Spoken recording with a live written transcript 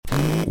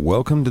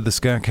Welcome to the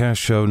SKATCAST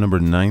show number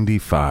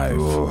 95.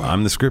 Ugh.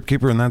 I'm the script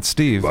keeper, and that's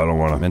Steve. I don't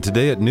want to. And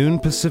today at noon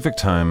Pacific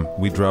time,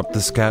 we dropped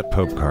the SKAT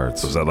Pope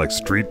cards. Is that like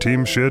street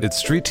team shit? It's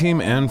street team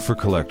and for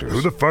collectors.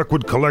 Who the fuck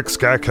would collect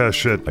SKATCAST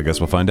shit? I guess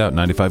we'll find out.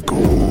 95.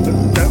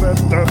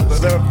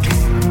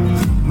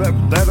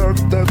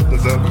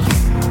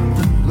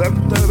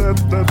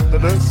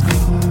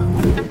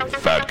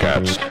 Fat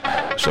Cats,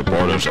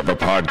 supporters of a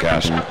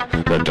podcast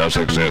that does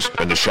exist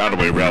in the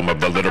shadowy realm of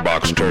the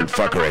litterbox turd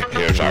fuckery.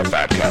 Here's our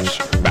Fat Cats: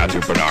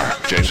 Matthew Bernard,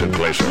 Jason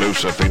Glazer,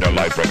 Lucifina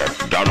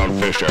Lightbringer, Donald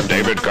Fisher,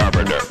 David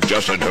Carpenter,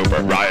 Justin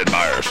Hooper, Ryan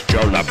Myers,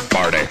 Joe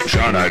Lombardi,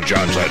 Shauna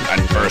Johnson,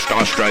 and first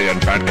Australian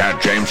Fat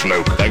Cat James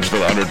Luke. Thanks for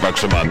the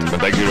 $100 a month,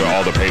 and thank you to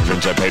all the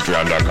patrons at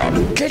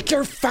patreon.com. Get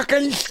your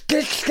fucking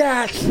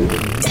Skit-SKATS!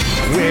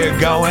 We're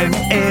going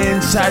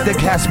inside the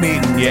cast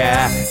meeting,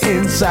 yeah.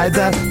 Inside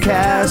the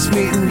cast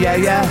meeting,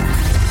 yeah.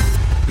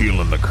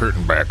 Peeling the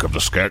curtain back of the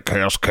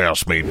SKATCAST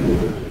cast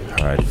meeting.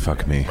 All right,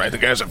 fuck me. Right, the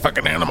guy's a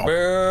fucking animal.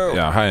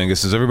 Yeah, hi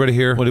Angus. Is everybody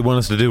here? What do you want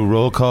us to do?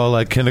 Roll call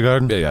like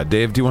kindergarten? Yeah.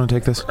 Dave, do you want to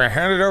take this? I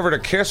hand it over to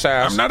Kiss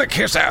Ass. I'm not a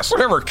kiss ass.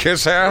 Whatever,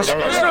 Kiss Ass.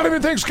 It's not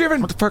even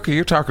Thanksgiving. What the fuck are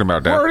you talking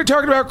about, Dad? We're already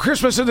talking about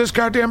Christmas in this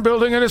goddamn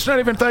building, and it's not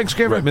even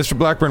Thanksgiving. Right, Mr.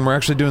 Blackburn, we're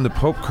actually doing the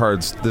Pope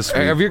cards this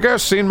week. Hey, have you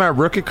guys seen my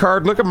rookie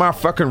card? Look at my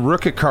fucking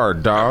rookie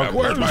card, dog.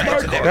 Where's my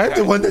card? I'm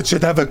the one that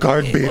should have a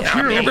card, bitch.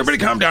 Everybody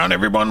calm down.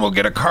 Everyone will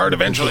get a card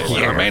eventually.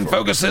 Our main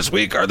focus this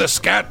week are the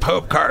SKAT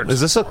Pope cards. Is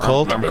this a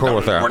cult? I'm cool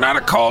with that. We're not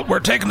a cult. We're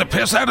taking the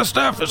piss out of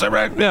stuff. Is that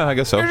right? Yeah, I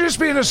guess so. You're just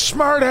being a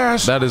smart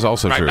ass. That is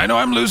also true. I know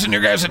I'm losing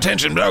your guys'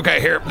 attention, but okay,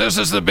 here. This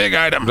is the big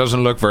item.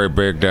 Doesn't look very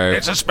big, Dave.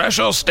 It's a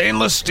special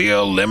stainless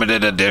steel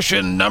limited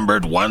edition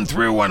numbered 1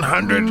 through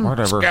 100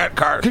 Whatever. SKAT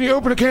card. Can you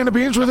open a can of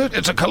beans with it?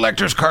 It's a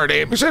collector's card,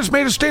 Abe. It says it's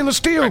made of stainless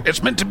steel. Right.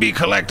 It's meant to be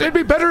collected. It'd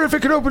be better if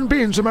it could open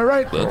beans, am I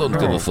right? I don't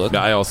give a fuck.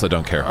 I also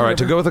don't care. All right,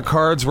 to go with the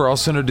cards, we're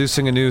also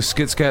introducing a new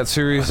Skit-SKATS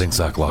series. I think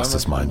Zach lost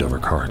his mind over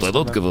cards. I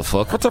don't give a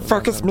fuck. What the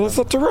fuck is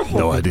Mr.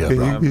 No idea,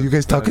 bro. You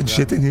guys talking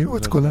shit in here?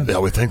 What's going on? Yeah,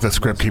 we think the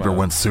script keeper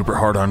went super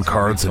hard on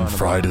cards and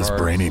fried his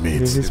brainy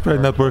meats. He's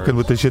probably not working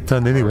with the shit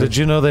ton anyway. Did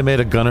you know they made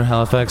a Gunnar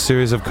Halifax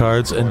series of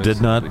cards and did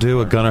not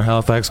do a Gunnar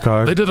Halifax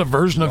card? They did a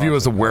version of you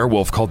as a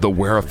werewolf called the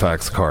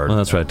Werefax card. Oh,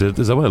 that's right.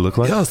 Is that what I look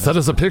like? Yes, that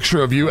is a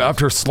picture of you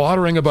after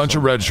slaughtering a bunch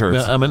of red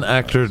shirts. Yeah, I'm an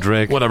actor,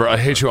 Drake. Whatever, I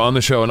hate you on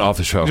the show and off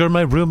the show. You're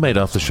my roommate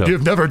off the show.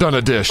 You've never done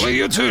a dish. Will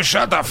you two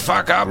shut the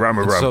fuck up?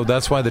 So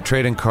that's why the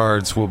trading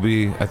cards will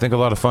be, I think, a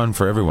lot of fun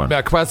for everyone.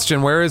 Yeah,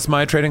 question, where is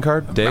my trading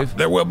card? Dave?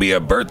 There will be a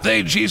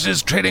birthday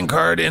Jesus trading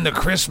card in the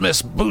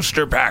Christmas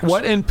booster packs.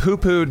 What in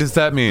poo-poo does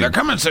that mean? They're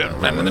coming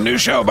soon. And the new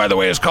show, by the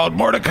way, is called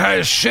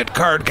Mordecai's Shit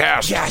Card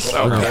Cast. Yes.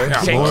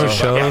 Okay. More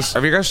shows?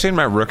 Have you guys seen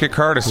my rookie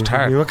card? It's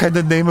tight. What kind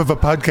of name of a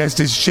podcast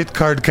is Shit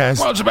Card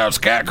Cast? Well, it's about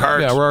SKAT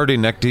cards. Yeah, we're already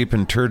neck deep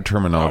in turd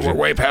terminology. We're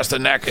way past the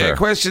neck. A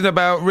question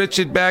about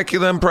Richard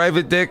Baculum,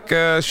 Private Dick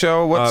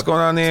show. What's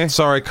going on there?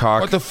 Sorry,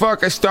 cock. What the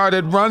fuck? I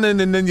started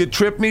running and then you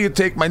trip me, you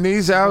take my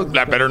knees out.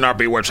 That better not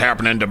be what's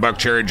happening to Buck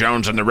Cherry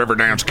Jones and the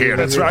Riverdance Kid.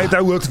 That's right,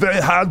 I worked very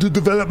hard to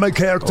develop my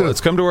character. Well,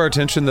 it's come to our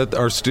attention that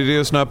our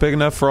studio's not big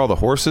enough for all the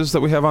horses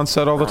that we have on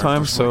set all the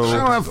time, I so...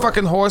 don't have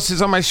fucking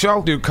horses on my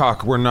show. Dude,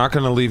 cock, we're not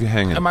gonna leave you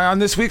hanging. Am I on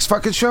this week's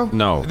fucking show?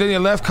 No. Then you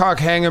left cock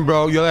hanging,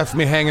 bro. You left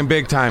me hanging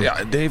big time.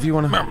 Yeah, Dave, you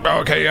wanna...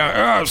 Okay,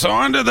 yeah. So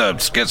on to the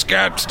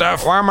Skit-SKAT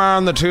stuff. Why am I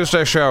on the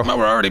Tuesday show? Well,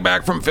 we're already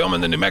back from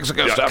filming the New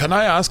Mexico stuff. Can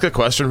I ask a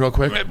question real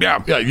quick?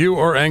 Yeah. Yeah, you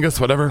or Angus,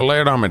 whatever.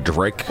 Lay it on me,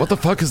 Drake. What the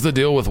fuck is the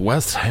deal with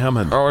West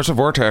Hammond? Oh, it's a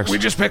vortex. We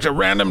just picked a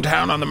random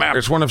town on the map.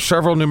 It's one of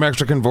several New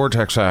Mexican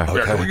vortex acts.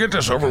 Can we get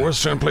this over with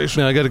soon, please?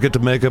 I gotta get to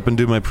makeup and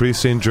do my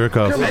pre-scene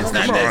jerk-off. It's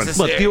not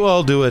necessary. Look, you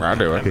all do it. I'll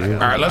do it. All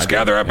right, let's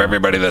gather up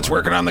everybody that's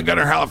working on the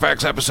Gunnar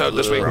Halifax episode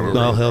this week.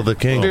 All hail the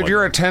king. Dude,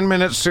 you're a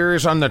 10-minute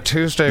series on the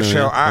Tuesday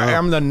show. I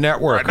am the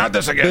network. Right, not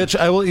this again. Bitch,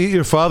 I will eat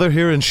your father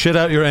here and shit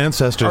out your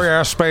ancestors. Oh,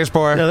 yeah, Space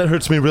Boy. Yeah, that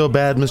hurts me real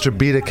bad, Mr.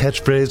 Beat a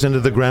catchphrase into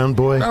the ground,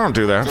 boy. I don't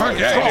do that. Fuck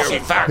yeah, you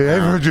do. Hey,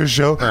 I've heard your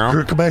show. Yeah.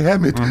 Kirk my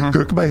Hammett.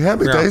 Kirk my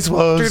Hammett. I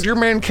suppose. Dude, your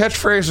main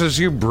catchphrase is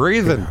you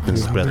breathing.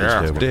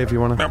 Dave, you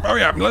wanna... Oh,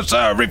 yeah, let's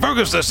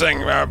refocus this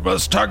thing.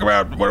 Let's talk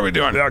about what are we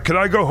doing. Yeah, can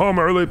I go home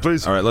early,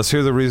 please? All right, let's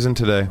hear the reason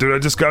today. Dude, I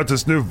just got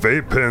this new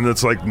vape pen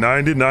that's like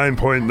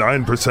 99.9%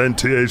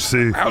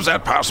 THC. How's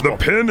that possible?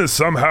 The pen is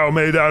somehow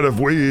made out of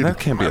weed. That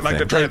can't be a I'd like to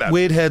thing. try that.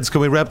 Weed heads,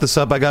 can we wrap this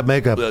up? I got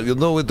makeup. You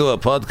know we do a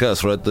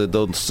podcast, right? They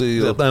don't see...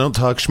 I don't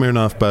talk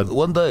Smirnoff, bud.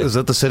 One day. Is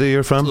that the city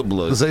you're from?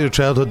 Blood. Is that your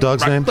childhood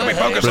dog's name? Let me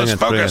focus. Bring Let's it,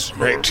 bring focus. it.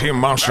 Hey, Team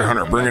Monster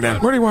Hunter, bring it in.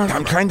 What do you want?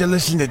 I'm trying to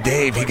listen to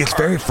Dave. He gets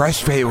very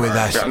frustrated with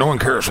us. Yeah, no one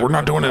cares. We're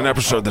not doing an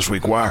episode this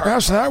week. Why?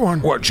 How's that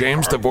one? What,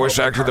 James, the voice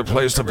actor that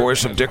plays the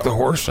voice of Dick the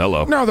Horse?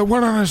 Hello. No, the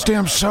one on his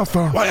damn cell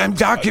phone. Well, I'm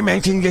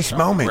documenting this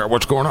moment. Yeah,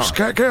 what's going on?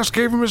 SKATCAST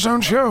gave him his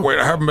own show. Wait,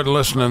 I haven't been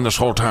listening this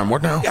whole time.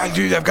 What now? Yeah,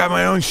 dude, I've got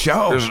my own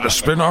show. Is it a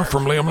spin-off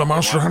from Liam the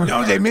Monster Hunter?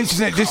 No, they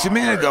mentioned it just a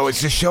minute ago.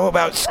 It's a show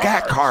about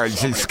SKAT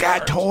cards and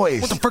SKAT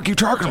toys. What the fuck are you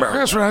talking about?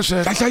 That's what I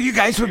said. I thought you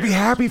guys would be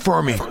happy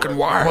for me. Fucking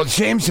why? Well,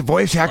 James, the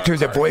voice actor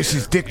that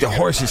voices Dick the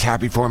Horse, is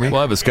happy for me? Well,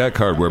 I have a scat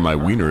card where my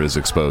wiener is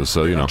exposed,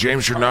 so, you know.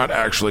 James, you're not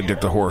actually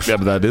Dick the Horse. Yeah,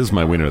 but that is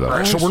my wiener, though. All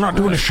right, so we're not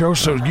doing a show,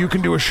 so you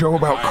can do a show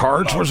about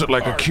cards? Was it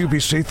like a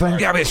QVC thing?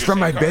 Yeah, but it's from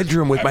my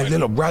bedroom with my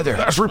little brother.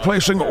 That's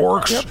replacing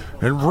orcs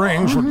and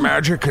rings with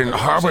magic and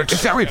hobbits.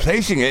 It's not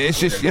replacing it. It's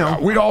just, you know.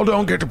 We all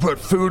don't get to put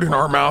food in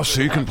our mouths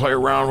so you can play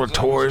around with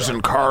toys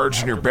and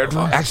cards in your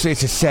bedroom. Actually,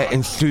 it's a set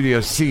in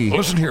Studio C.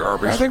 Listen here,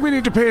 Arby's. I think we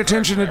need to pay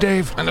attention to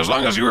Dave. And as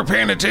long as you were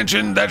paying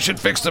attention, that should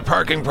fix the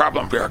parking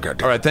problem. Yeah,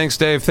 good. All right, thanks,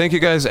 Dave. Thank you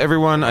guys,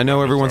 everyone. I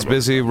know everyone's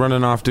busy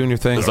running off doing your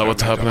thing. Is that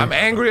what's happening? I'm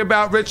angry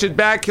about Richard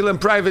Bacula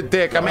and Private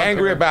Dick. I'm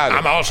angry about it.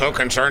 I'm also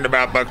concerned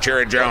about Buck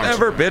Cherry Jones.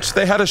 Whatever, bitch.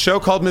 They had a show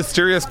called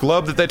Mysterious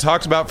Globe that they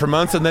talked about for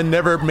months and then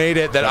never made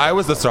it that I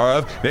was the star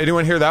of. Did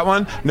anyone hear that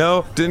one?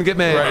 No, didn't get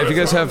made. Right, if you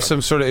guys have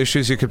some sort of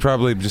issues, you could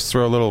probably just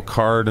throw a little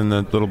card in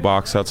the little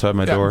box outside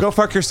my door. Go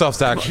fuck yourself,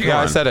 Zach. Yeah,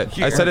 I said it.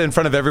 I said it in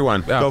front of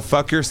everyone. Go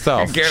fuck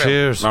yourself.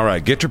 Cheers. All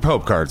right, get your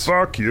Pope cards.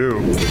 Fuck you.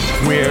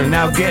 We're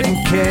now getting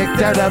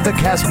kicked out of the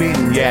cast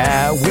meeting,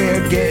 yeah.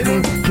 We're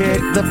getting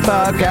kicked the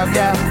fuck out,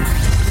 yeah.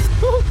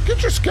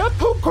 Get your Scat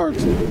Pope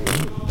cards.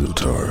 The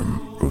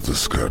time of the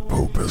Scat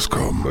Pope has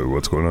come. Wait,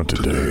 what's going on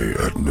Today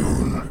at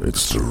noon,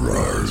 it's the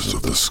rise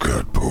of the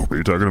Scat Pope. Are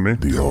you talking to me?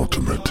 The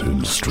ultimate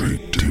in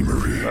street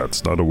teamery.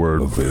 That's not a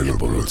word.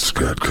 Available at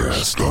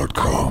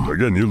SKATCAST.com.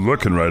 Again, you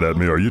looking right at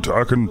me. Are you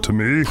talking to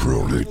me? For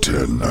only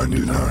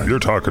 $10.99. You're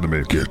talking to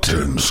me. Get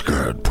 10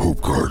 Scat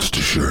Pope cards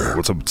to share.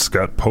 What's a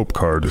Scat Pope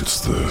card?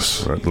 It's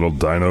this. All right, little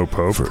Dino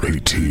Pope. For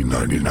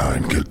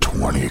 $18.99, get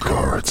 20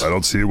 cards. I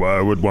don't see why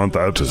I would want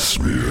that. To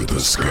smear the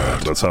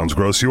Scat. That sounds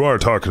gross. You are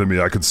talking to me.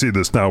 I can see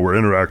this now. We're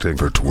interacting.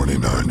 For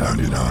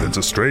 $29.99. It's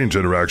a strange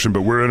interaction,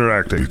 but we're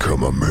interacting.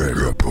 Become a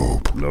Mega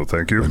Pope. No,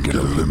 thank you. And get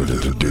a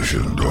limited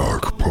edition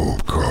Dark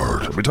Pope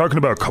card. Are we talking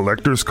about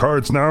collector's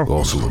cards now?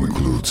 Also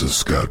includes a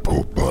Scat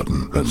Pope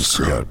button and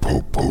Scat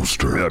Pope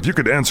poster. Yeah, if you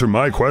could answer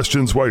my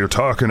questions while you're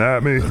talking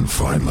at me. And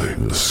finally,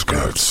 the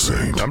Scat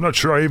Saint. I'm not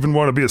sure I even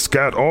want to be a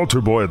Scat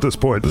altar boy at this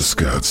point. The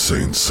Scat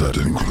Saint set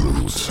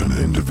includes an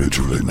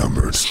individually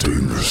numbered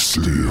stainless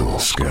steel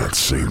Scat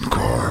Saint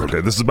card.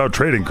 Okay, this is about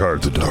trading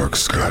cards. The Dark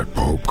Scat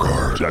Pope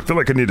card. I feel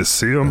like I need to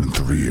see them. And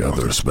 3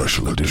 other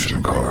special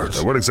edition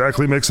cards. What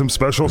exactly makes them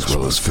special? As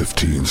well as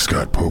 15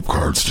 Scat Pope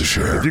cards to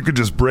share. If you could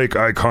just break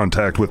eye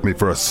contact with me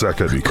for a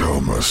second.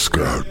 Become a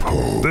Scat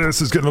Pope.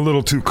 This is getting a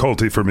little too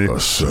culty for me.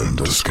 Ascend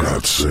to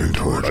Scat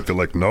Sainthood. I feel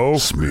like no.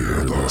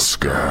 Smear the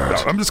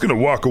Scat. I'm just gonna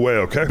walk away,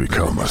 okay?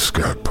 Become a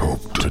Scat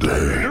Pope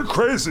today. You're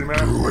crazy, man.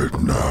 Do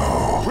it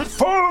now. Quit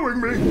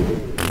following me.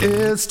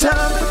 It's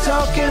time for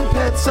Talking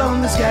Pets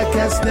on the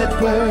SKATCAST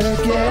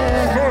Network,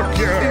 yeah. Fuck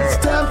yeah. It's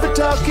time for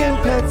Talking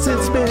Pets.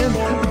 It's been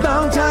a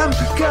long time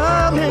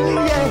coming,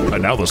 yeah.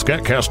 And now the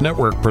SKATCAST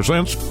Network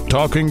presents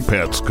Talking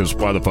Pets, because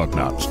why the fuck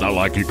not? It's not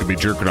like you could be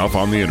jerking off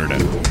on the internet.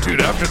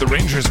 Dude, after the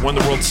Rangers won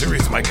the World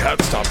Series, my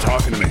cat stopped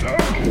talking to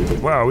me.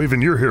 Wow,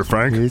 even you're here,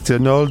 Frank. It's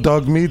an old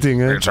dog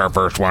meeting, eh? It's our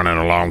first one in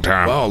a long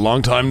time. Wow,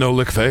 long time no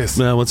lick face.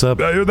 What's up?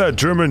 You're that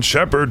German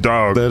Shepherd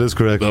dog. That is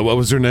correct. What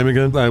was your name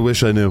again? I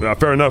wish I knew.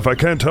 Fair enough. I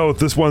can't tell if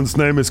this one's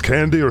name is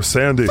Candy or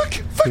Sandy.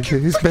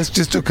 It's best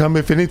just to come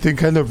if anything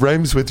kind of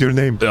rhymes with your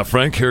name. Yeah,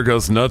 Frank here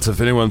goes nuts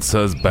if anyone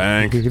says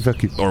bank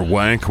Fuck you. or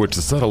wank, which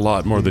is said a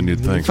lot more than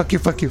you'd think. Fuck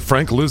you.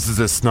 Frank loses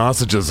his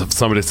sausages if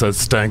somebody says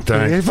stank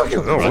tank. Hey, fuck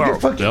you. Oh, wow.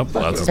 Fuck you. Yep,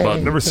 that's his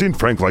button. Never seen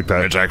Frank like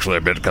that. It's actually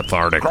a bit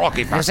cathartic.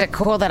 Is it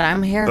cool that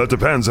I'm here? That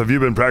depends. Have you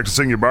been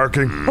practicing your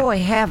barking? Boy,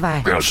 have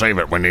I. We'll save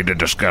it. We need to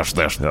discuss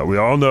this. Yeah, we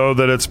all know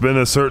that it's been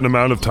a certain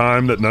amount of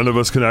time that none of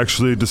us can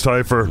actually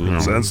decipher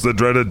since the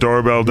dreaded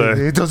doorbell day.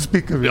 Hey, don't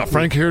speak of it. Yeah,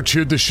 Frank here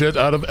chewed the shit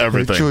out of I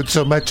everything. chewed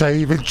so much I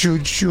even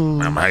chewed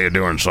shoes. How you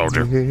doing,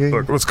 soldier?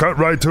 Look, let's cut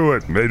right to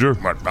it, Major.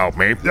 What, about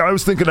me? Yeah, I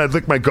was thinking I'd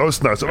lick my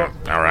ghost nuts. All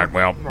right,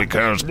 well,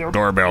 because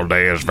doorbell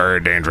day is very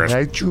dangerous,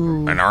 I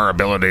chew. and our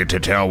ability to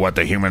tell what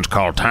the humans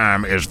call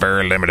time is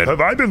very limited.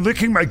 Have I been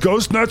licking my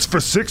ghost nuts for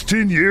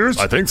 16 years?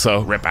 I think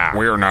so. Rip out.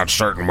 We're not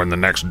certain when the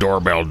next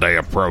doorbell day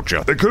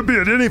approaches. It could be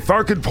at any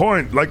fucking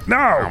point. Like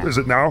now. Is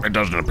it now? It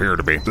doesn't appear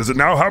to be. Is it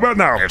now? How about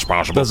now? It's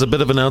possible. That's a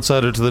bit of an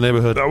outsider to the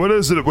neighborhood. What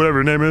is it? Whatever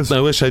your name is. I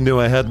wish I knew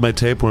I had my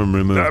tapeworm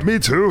removed. Me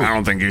too. I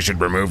don't think you should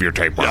remove your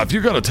tapeworm. Yeah, if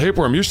you got a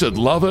tapeworm, you should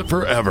love it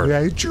forever.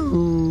 I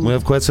chew. We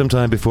have quite some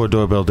time before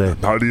doorbell day.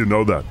 How do you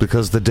know that?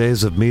 Because the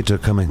days of meat are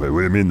coming. Wait, what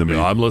do you mean the meat?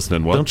 Yeah, I'm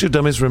listening. What? Don't you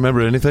dummies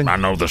remember anything? I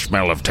know the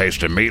smell of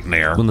tasted meat in the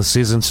air. When the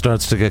season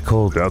starts to get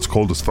cold. That's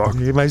cold as fuck.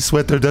 Hey, my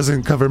sweater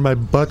doesn't cover my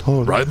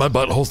butthole. Right, my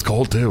butthole's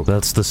cold too.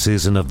 That's the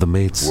season of the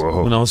meats.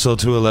 Whoa. And also,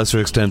 to a lesser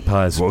extent,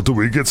 pies. Well, do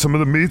we get some of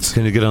the meats?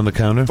 Can you get on the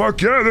counter?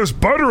 Fuck yeah, there's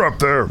butter up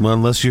there. Well,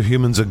 unless you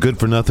humans are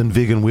good-for-nothing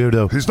vegan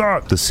weirdo. He's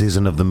not. The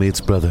season of the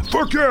meats, brother.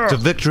 Fuck yeah. To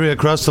victory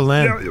across the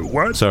land. Yeah,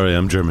 what? Sorry,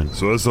 I'm German.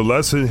 So is the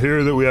lesson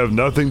here that we have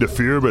nothing to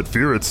fear but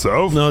fear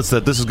itself? No, it's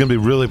that this is going to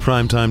be really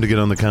prime time to get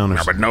on the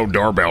counters. But no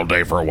doorbell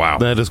day for a while.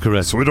 That is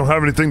correct. So we don't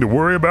have anything to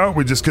worry about?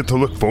 We just get to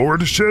look forward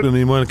to shit? I mean,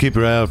 you want to keep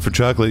your eye out for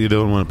chocolate, you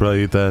don't want to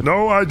probably eat that.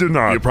 No, I do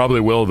not. You probably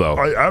will, though.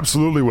 I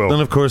absolutely will.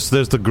 Then, of course,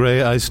 there's the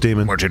gray ice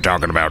demon. What you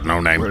talking about? No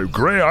name.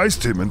 Gray Ice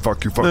Demon,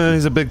 fuck you, fuck you.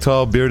 He's a big,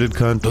 tall, bearded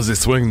cunt. Does he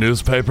swing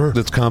newspaper?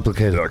 It's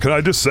complicated. Can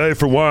I just just say,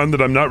 for one,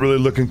 that I'm not really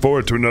looking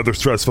forward to another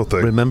stressful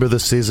thing. Remember the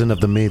season of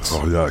the meats.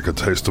 Oh, yeah, I can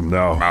taste them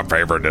now. My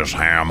favorite is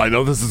ham. I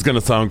know this is going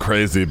to sound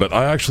crazy, but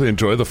I actually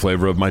enjoy the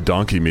flavor of my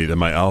donkey meat and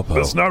my Alpo.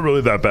 It's not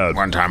really that bad.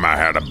 One time I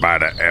had a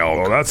bite of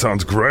elk. Oh, that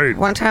sounds great.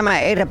 One time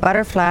I ate a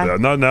butterfly. Yeah,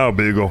 not now,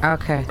 Beagle.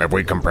 Okay. If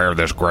we compare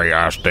this gray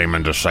ice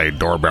demon to, say,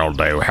 Doorbell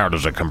Day, how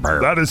does it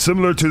compare? That is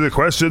similar to the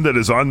question that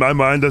is on my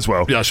mind as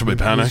well. Yeah, should we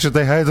panic? Should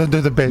they hide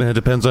under the bed? It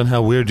depends on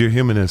how weird your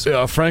human is.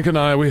 Yeah, Frank and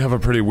I, we have a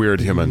pretty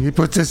weird human. He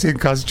puts us in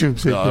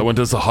costumes. I went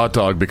as a hot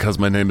dog because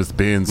my name is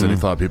Beans, and he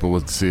thought people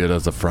would see it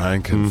as a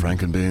Frank and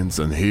Frank and Beans.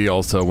 And he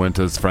also went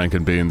as Frank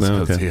and Beans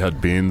because he had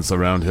beans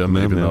around him,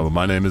 even though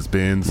my name is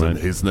Beans and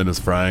his name is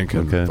Frank.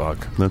 And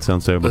fuck. That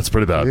sounds terrible. That's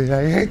pretty bad.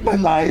 I hate my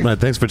life. Right,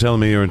 thanks for telling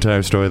me your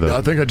entire story, though.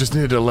 I think I just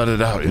needed to let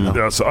it out, you know?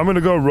 Yeah, so I'm going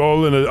to go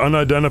roll in an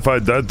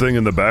unidentified dead thing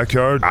in the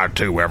backyard. I,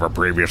 too, have a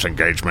previous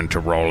engagement to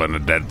roll in a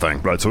dead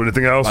thing. Right, so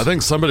anything else? I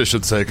think somebody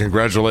should say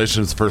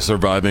congratulations for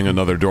surviving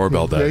another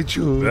doorbell day.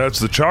 That's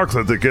the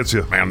chocolate that gets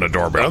you. And the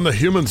doorbell. And the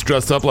humans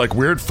dressed up like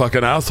weird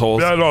fucking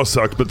assholes. Yeah, it all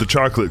sucked, but the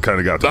chocolate kind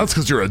of got That's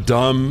because you're a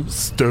dumb,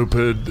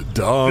 stupid,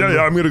 dumb...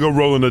 Yeah, I'm going to go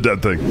roll in a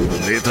dead thing.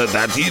 Later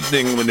that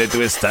evening when it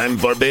was time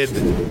for bed.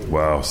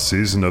 Wow,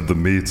 season of the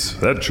meats.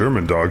 That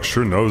German dog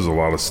sure knows a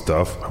lot of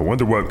stuff. I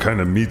wonder what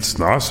kind of meat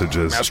sausage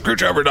is. Now,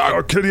 scooch over, dog.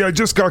 Oh, Kitty, I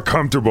just got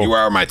comfortable. You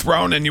are my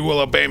throne and you will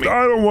obey me.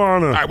 I don't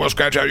want to. I will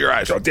scratch out your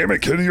eyes. God damn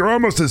it, Kitty, you're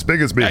almost as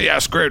big as me. Yeah,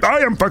 Scrooge. I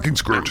am fucking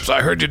Scrooge. So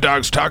I heard you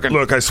dogs talking.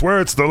 Look, I swear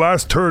it's the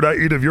last turd I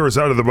eat of yours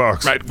out of the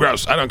box. Right,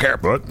 gross. I don't care.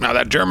 What? Now,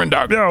 that German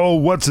dog. Yeah, oh,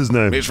 what's his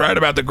name? He's right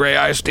about the gray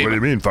ice demon. What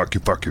do you mean, fuck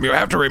you, fuck you? You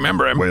have to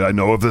remember him. Wait, I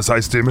know of this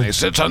ice demon? He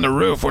sits on the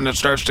roof when it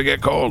starts to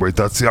get cold. Wait,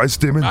 that's the ice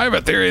demon? I have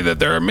a theory that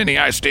there are many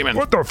ice demons.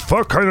 What the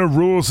fuck kind of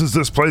rules does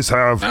this place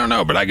have? I don't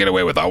know, but I get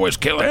away with always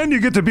killing. And you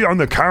get to be on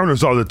the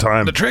counters all the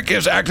time. The trick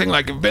is acting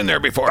like you've been there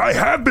before. I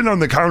have been on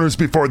the counters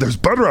before. There's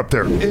butter up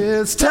there.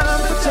 It's time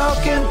for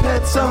Talking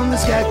Pets on the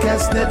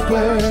SKATCAST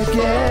Network,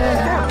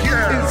 yeah. Fuck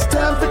yeah. It's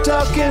time for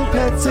Talking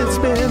Pets. It's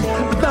been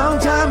a long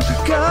time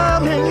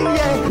coming,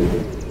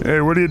 yeah. Hey,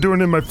 what are you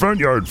doing in my front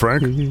yard,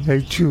 Frank?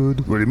 I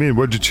chewed. What do you mean?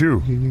 What'd you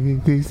chew?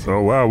 This.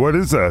 Oh, wow, what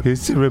is that?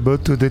 It's a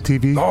remote to the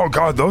TV. Oh,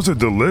 God, those are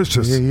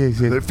delicious.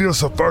 Yeah. They feel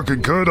so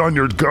fucking good on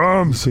your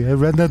gums. See, I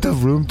ran out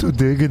of room to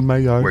dig in my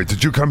yard. Wait,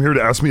 did you come here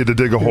to ask me to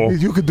dig a hole?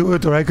 You can do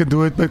it or I can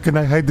do it, but can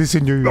I hide this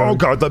in your yard? Oh,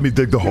 God, let me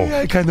dig the hole.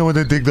 Yeah, I kind of want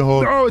to dig the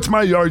hole. No, it's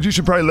my yard. You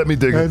should probably let me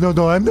dig it.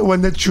 No, I'm the one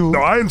that chewed.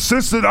 No, I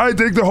insist that I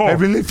dig the hole. I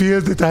really feel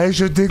that I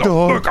should dig the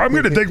hole. Look, I'm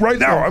going to dig right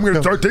now. I'm going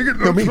to start digging.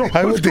 No, me,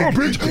 I will Let's go, dig.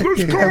 bitch.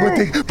 Let's go. I will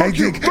dig. Fuck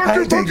you,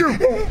 fuck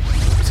you.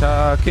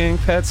 Talking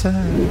pets.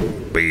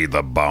 Be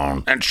the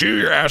bone. And chew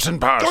your ass and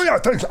paws. Oh, yeah,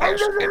 thanks.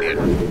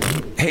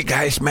 Hey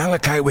guys,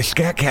 Malachi with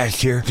SKATCAST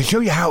here to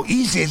show you how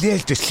easy it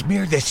is to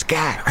smear the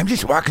scat. I'm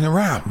just walking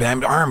around, but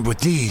I'm armed with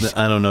these.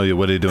 I don't know you.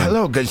 What are you doing?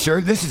 Hello, good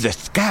sir. This is a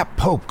Scat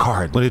Pope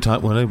card. What are you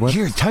talking? What?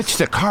 Here, touch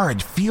the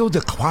card. Feel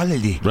the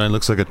quality. Brian,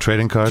 looks like a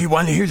trading card. Do you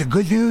want to hear the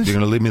good news? You're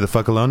gonna leave me the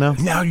fuck alone now?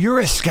 Now you're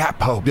a Scat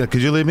Pope. Yeah,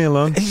 could you leave me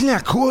alone? Isn't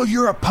that cool?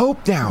 You're a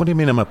Pope now. What do you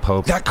mean I'm a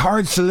Pope? That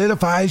card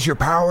solidifies your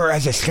power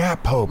as a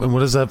Scat Pope. And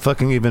what does that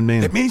fucking even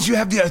mean? It means you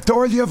have the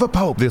authority of a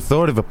Pope. The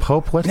authority of a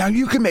Pope? What? Now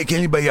you can make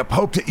anybody a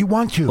Pope that you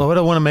want to. Well, I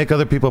don't want to make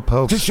other people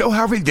popes. To show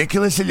how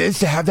ridiculous it is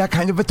to have that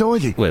kind of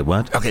authority. Wait,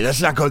 what? Okay,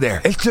 let's not go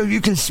there. It's so you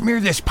can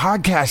smear this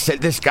podcast that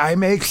this guy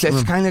makes.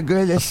 That's kind of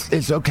good.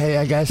 It's okay,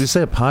 I guess. Did you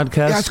say a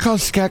podcast? Yeah, it's called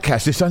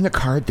SKATCAST. It's on the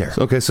card there.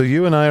 Okay, so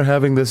you and I are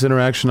having this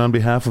interaction on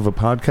behalf of a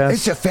podcast?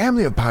 It's a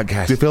family of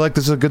podcasts. Do you feel like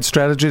this is a good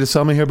strategy to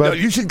sell me here, bud? No,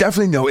 you should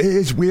definitely know. It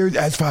is weird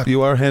as fuck.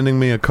 You are handing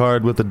me a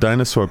card with a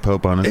dinosaur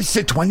pope on it. It's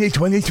the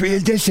 2023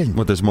 edition.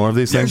 What, there's more of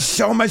these There's things?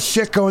 so much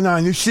shit going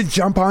on. You should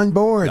jump on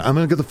board. I'm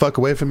gonna get the fuck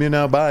away from you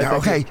now. Bye.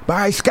 Okay,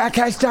 bye.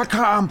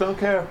 SKATCAST.com. Don't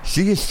care.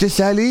 See, it's just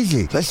that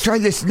easy. Let's try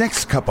this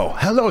next couple.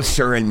 Hello,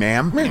 sir and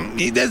ma'am.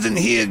 He doesn't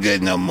hear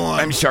good no more.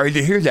 I'm sorry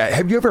to hear that.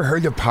 Have you ever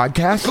heard of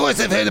podcasts? Of course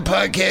I've heard of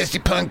podcasts,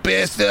 you punk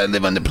bastard. I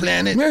live on the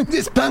planet.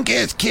 This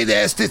punk-ass kid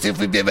asked us if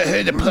we've ever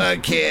heard of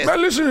podcasts. I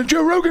listen to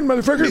Joe Rogan,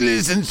 motherfucker. He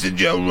listens to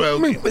Joe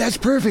Rogan. Well, that's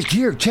perfect.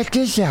 Here, check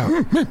this out.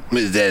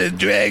 Is that a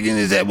dragon?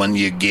 Is that one of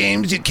your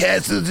games, your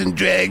castles and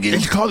dragons?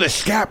 It's called a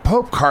Scat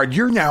Pope card.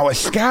 You're now a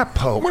Scat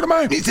Pope. What am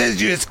I? He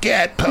says you're a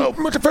Scat Pope.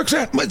 What the fuck's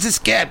that? What's a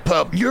Scat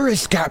Pope? You're a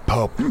Scat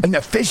Pope, an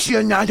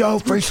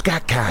aficionado for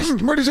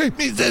SKATCAST. What does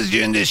he says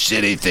you're into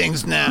shitty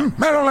things now.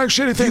 I don't like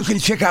shitty things. You can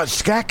check out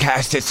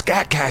SKATCAST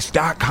at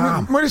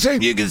SKATCAST.com. What does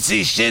he? You can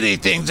see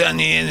shitty things on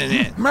the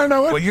internet. I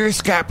know it. Well, you're a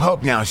Scat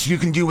Pope now, so you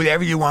can do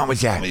whatever you want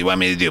with that. What do you want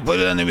me to do? Put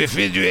it on the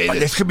refrigerator?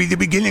 This could be the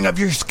beginning of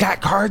your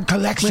Scat card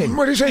collection.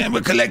 What is it? Yeah,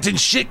 we're collecting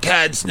shit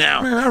cards now.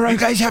 All right. You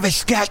guys have a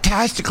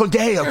Scat-tastic typical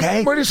day,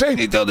 okay? What do you say?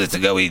 He told us to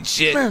go eat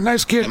shit. Man,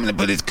 nice kid. I'm gonna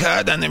put his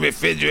card on the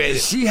refrigerator.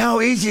 See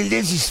how easy it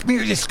is to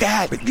smear the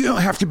scat? But you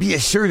don't have to be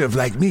assertive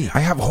like me. I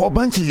have a whole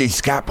bunch of these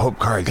scat pope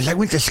cards because I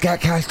went to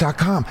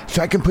SKATCAST.com,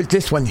 so I can put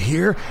this one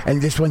here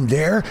and this one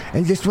there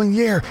and this one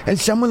there, and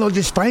someone will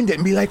just find it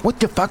and be like, what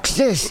the fuck's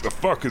this? What the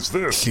fuck is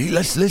this? See,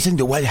 let's listen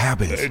to what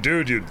happens. Hey,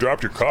 dude, you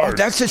dropped your Oh, card.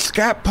 that's a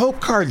scat pope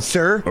card,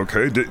 sir.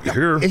 Okay,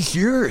 here. It's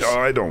yours. No,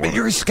 I don't want But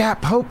you're it. a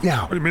scat pope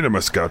now. What do you mean I'm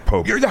a scat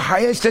pope? You're the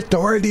highest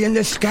authority in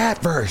the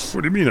Scatverse.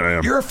 What do you mean I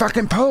am? You're a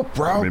fucking pope,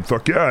 bro. I mean,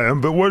 fuck yeah, I am,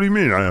 but what do you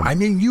mean I am? I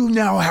mean, you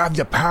now have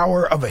the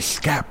power of a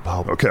scat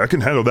pope. Okay, I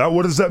can handle that.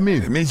 What does that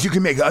mean? It means you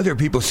can make other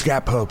people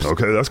scat popes.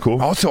 Okay, that's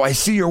cool. Also, I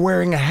see you're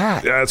wearing a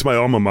hat. Yeah, it's my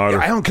alma mater.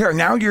 I don't care.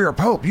 Now you're a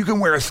pope. You can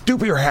wear a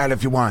stupider hat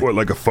if you want. What,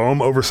 like a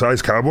foam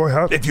oversized cowboy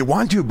hat? If you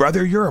want to,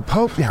 brother, you're a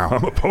pope now.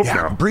 I'm a pope yeah,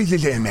 now. Breathe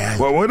it in, man.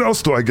 Well, what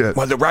else do I get?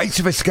 Well, the rights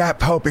of a scat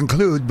pope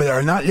include, but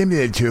are not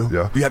limited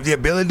to, you have the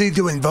ability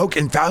to invoke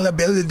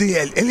infallibility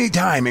at any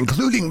time,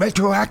 including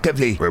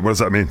retroactively. Wait, what does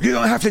that mean? You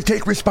don't have to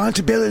take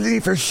responsibility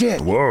for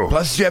shit. Whoa.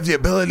 Plus, you have the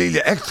ability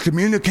to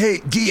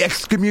excommunicate,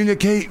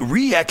 de-excommunicate,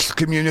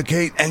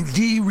 re-excommunicate, and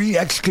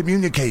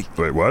de-re-excommunicate.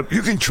 Wait, what?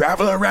 You can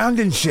travel around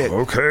and shit.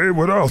 Okay,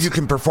 what else? You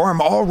can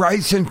perform all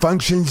rites and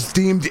functions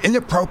deemed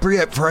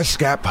inappropriate for a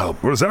scat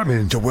pope. What does that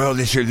mean? The world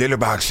is your litter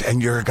box,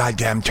 and you're a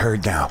goddamn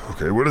turd now.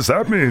 Okay, what does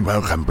that mean?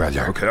 Welcome,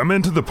 brother. Okay, I'm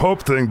into the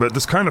Pope thing, but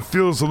this kind of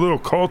feels a little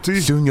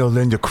culty. Soon you'll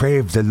learn to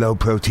crave the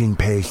low-protein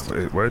paste.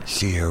 Wait, what?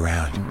 See you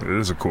around. It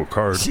is a cool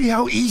card. See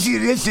how easy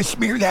it is to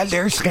smear that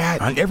there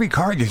scat? On every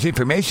card, there's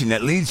information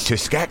that leads to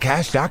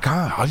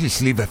SKATCAST.com. I'll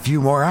just leave a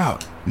few more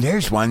out.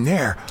 There's one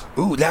there.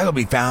 Ooh, that'll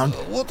be found.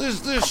 What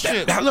is this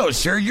shit? Hello,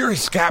 sir. You're a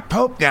scat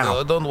pope now.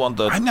 I don't want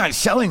that. I'm not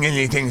selling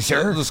anything,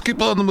 sir. Just keep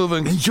on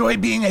moving. Enjoy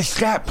being a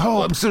scat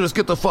pope. I'm serious.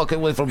 Get the fuck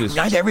away from me.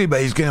 Not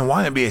everybody's gonna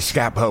want to be a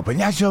scat pope, and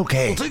that's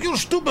okay. Take your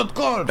stupid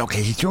card.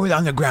 Okay, you throw it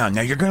on the ground.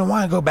 Now you're gonna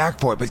want to go back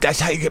for it, but that's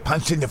how you get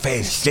punched in the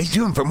face. Stay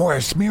tuned for more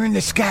of Smearing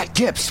the Scat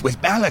tips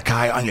with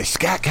Malachi on the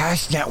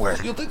SKATCAST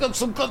network. You think I'm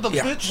some kind of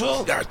bitch,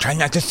 huh? Try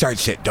not to start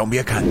shit. Don't be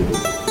a cunt.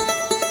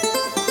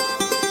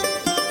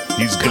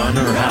 He's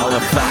Gunner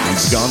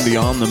Halifax. He's gone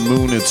beyond the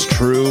moon, it's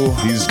true.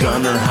 He's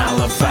Gunner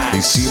Halifax.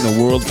 He's seen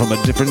the world from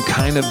a different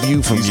kind of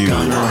view from you. He's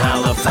Gunner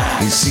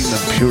Halifax. He's seen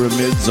the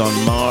pyramids on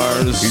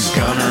Mars. He's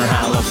Gunner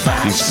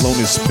Halifax. He's flown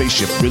his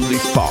spaceship really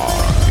far.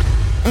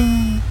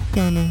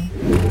 Gunner.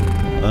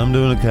 I'm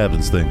doing a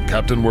captain's thing.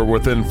 Captain, we're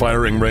within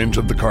firing range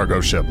of the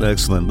cargo ship.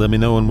 Excellent. Let me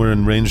know when we're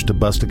in range to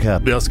bust a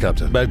cap. Yes,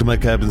 Captain. Back to my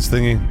captain's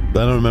thingy. I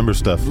don't remember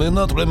stuff. May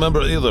not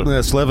remember either. Yeah,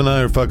 Slev and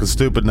I are fucking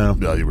stupid now.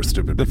 Yeah, you were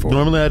stupid before.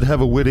 Normally I'd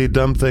have a witty,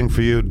 dumb thing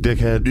for you,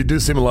 dickhead. You do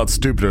seem a lot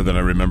stupider than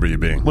I remember you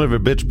being. Whatever,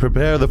 bitch.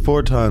 Prepare the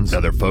photons.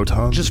 Yeah, they're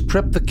photons? Just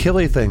prep the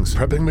killy things.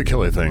 Prepping the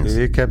killy things.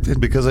 Yeah, Captain,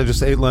 because I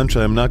just ate lunch,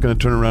 I'm not going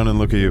to turn around and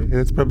look at you.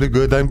 It's probably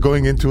good. I'm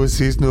going into a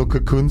seasonal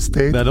cocoon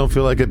state. I don't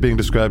feel like it being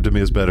described to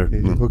me as better.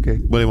 Okay.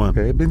 What do you want?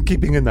 Okay, I've been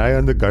keeping an eye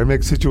on the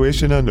Garmax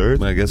situation on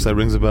Earth. I guess that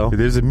rings a bell.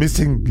 There's a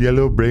missing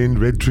yellow-brained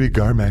red tree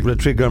Garmax. Red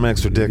tree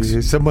Garmax are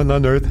dicks. Someone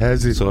on Earth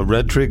has it. So a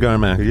red tree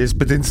Garmax. Yes,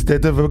 but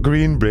instead of a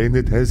green brain,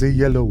 it has a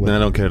yellow one. I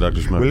don't care,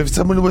 Dr. Schmuck. Well, if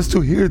someone was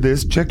to hear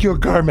this, check your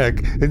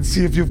Garmac and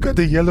see if you've got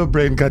a yellow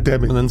brain,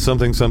 goddammit. And then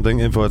something,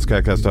 info at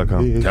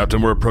SKATCAST.com.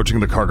 Captain, we're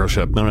approaching the cargo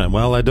ship. All right,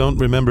 well, I don't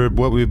remember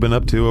what we've been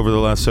up to over the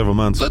last several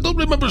months. I don't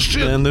remember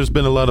shit. And there's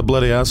been a lot of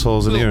bloody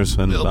assholes and ears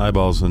and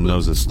eyeballs and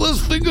noses.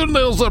 Those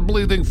fingernails are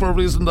bleeding for a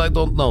reason I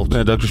don't know.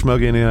 Dr.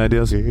 Schmuggy, any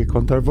ideas?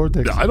 Contar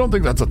vortex. I don't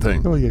think that's a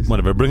thing. Oh, yes.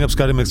 Whatever. Bring up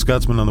Scotty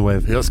McScotsman on the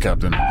wave. Yes,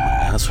 Captain.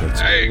 Ass hurts.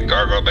 Hey,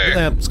 Cargo Bay.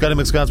 Yeah, Scotty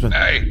McScotsman.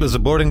 Hey. Is the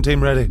boarding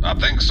team ready? I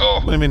think so.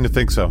 What do you mean you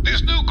think so?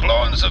 These new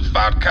clones of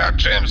Fat Cat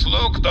James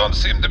Luke don't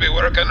seem to be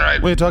working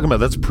right. What are you talking about?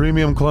 That's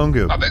premium clone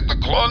goo. I think the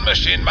clone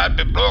machine might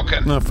be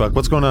broken. No, fuck.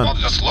 What's going on? Well,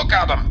 just look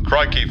at him.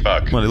 Crikey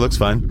fuck. Well, he looks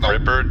fine.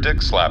 Ripper dick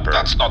slapper.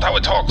 That's not how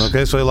it talks.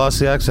 Okay, so he lost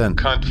the accent.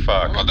 Cunt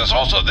fuck. Well, there's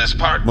also this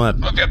part. What?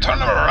 If you turn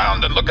him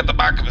around and look at the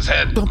back of his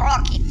head.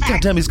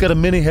 Goddamn, he's got a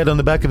mini head on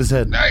the back of his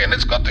head. Hey, and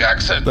it's got the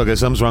accent. Okay,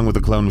 something's wrong with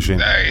the clone machine.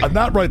 Hey. And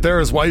that right there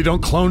is why you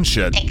don't clone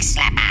shit.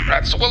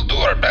 Right, so we'll do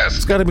our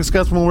best. Scotty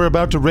McScotsman, we're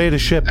about to raid a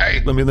ship.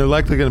 Hey. I mean, they're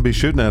likely going to be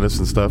shooting at us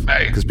and stuff.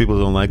 Hey. Because people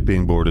don't like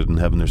being boarded and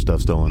having their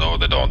stuff stolen. No,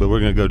 they don't. But we're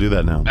going to go do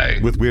that now. Hey.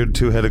 With weird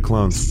two-headed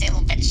clones.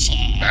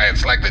 Hey,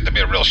 it's likely to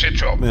be a real shit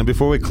show. Man,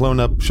 before we clone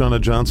up Shauna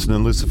Johnson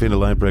and Lucifina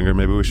Lightbringer,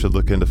 maybe we should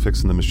look into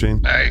fixing the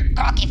machine. Hey.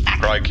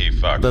 Crikey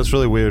fuck. That's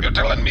really weird. You're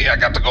telling me I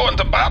got to go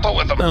into battle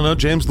with him? I don't know,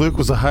 James Luke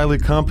was a highly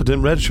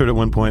competent red shirt at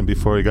one point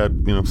before he got,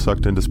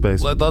 sucked into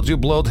space. I thought you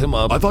blowed him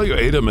up. I thought you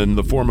ate him in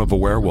the form of a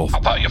werewolf. I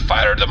thought you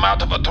fired him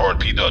out of a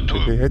torpedo,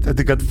 too. I think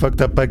I got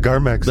fucked up by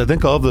Garmax. I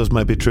think all of those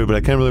might be true, but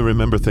I can't really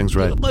remember things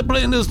right. My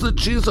brain is the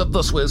cheese of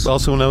the Swiss.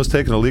 Also, when I was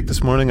taking a leak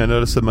this morning, I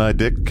noticed that my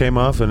dick came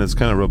off and it's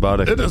kind of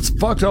robotic. It is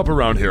fucked up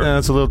around here. Yeah,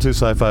 it's a little too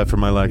sci-fi for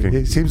my liking.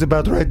 It seems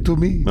about right to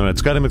me. All right,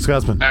 Scotty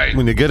McScotsman. Hey.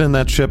 When you get in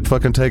that ship,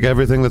 fucking take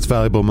everything that's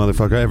valuable,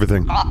 motherfucker.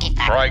 Everything.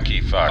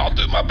 Crikey fuck. I'll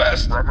do my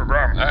best.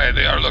 Hey,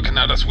 they are looking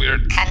at us. That's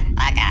weird. Cunt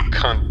bugger.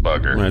 Cunt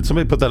bugger. All right,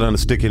 somebody put that on a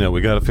sticky note. We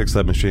got to fix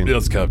that machine.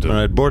 Yes, Captain. All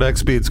right, board X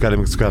speed, Scotty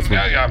McScotsman.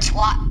 Yeah.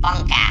 Twat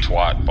bunker.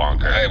 Twat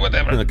bonker. Hey,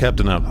 whatever.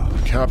 Captain out.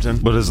 Captain,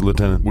 What is it,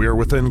 Lieutenant? we are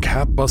within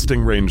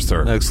cap-busting range,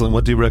 sir. Excellent.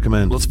 What do you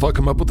recommend? Let's fuck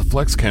him up with the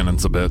flex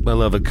cannons a bit. I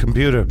love it.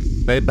 Computer.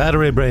 Hey,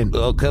 battery brain.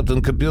 Oh,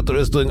 Captain, computer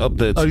is doing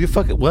updates. Are you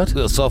fucking what?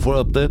 A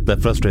software update.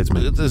 That frustrates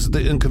me. It is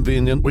the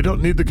inconvenient. We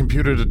don't need the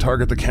computer to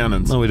target the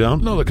cannons. No, we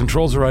don't? No, the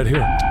controls are right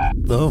here.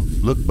 Oh,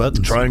 look,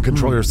 buttons. Try and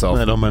control yourself.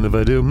 I don't mind if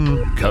I do.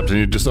 Captain,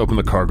 you just opened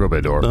the cargo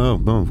bay door.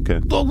 Oh,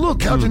 okay. Oh, look,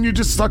 Captain, you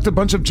just sucked a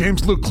bunch of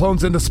James Luke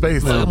clones into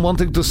space. I'm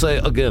wanting to say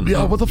again.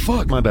 Yeah, what the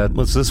fuck? My bad.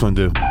 What's this one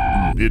do?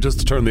 You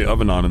just turned the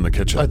oven on in the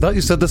kitchen. I thought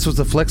you said this was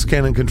the flex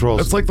cannon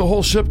controls. It's like the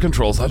whole ship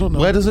controls. I don't know.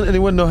 Why doesn't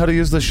anyone know how to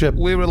use the ship?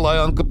 We rely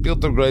on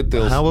computer great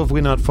deals. How have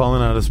we not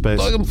fallen out of space?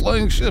 I am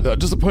flying ship.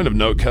 Just a point of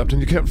note, Captain.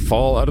 You can't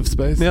fall out of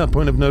space. Yeah,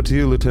 point of note to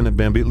you, Lieutenant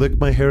Bambi. Lick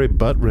my hairy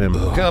butt rim.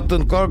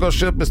 Captain, cargo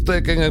ship is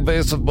taking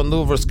evasive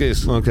maneuver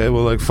skis. Okay,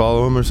 we'll like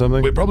follow him or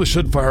something. We probably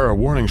should fire a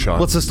warning shot.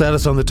 What's the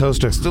status on the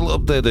toaster? Still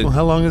updating. Well,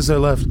 how long is there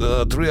left?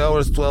 3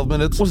 hours, 12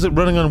 minutes. Was it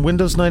running on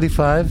Windows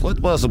 95?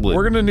 Quite possibly.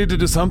 We're gonna need to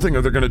do something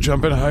or they're gonna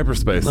jump into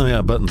hyperspace. Oh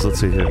yeah, buttons. Let's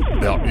see here.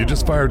 Yeah, you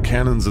just fired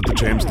cannons at the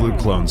James Luke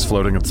clones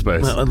floating in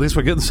space. Well, at least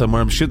we're getting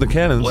somewhere. I'm shooting the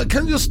cannons. Why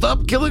can't you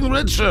stop killing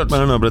red shirts? I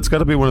don't know, but it's got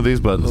to be one of these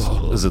buttons.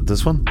 Is it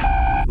this one?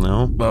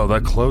 No. Oh,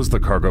 that closed the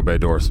cargo bay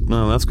doors.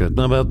 No, that's good.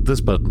 How about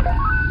this button?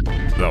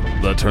 Oh,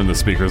 that turned the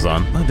speakers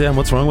on. Oh, damn,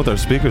 what's wrong with our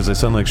speakers? They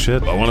sound like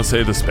shit. I want to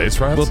say the space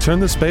rats. Well, turn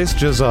the space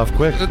jizz off,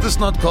 quick. It is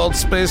not called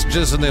space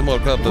jizz anymore,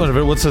 Captain.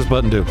 Whatever, what's this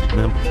button do?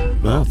 Yeah.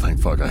 Oh, thank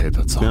fuck, I hate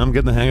that song. Yeah, I'm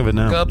getting the hang of it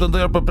now. Captain,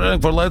 they are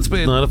preparing for light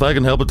speed. Not if I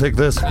can help but take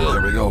this.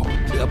 There we go.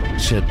 Yep.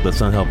 Shit,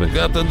 that's not helping.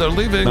 Captain, they're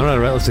leaving. All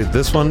right, let's see.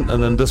 This one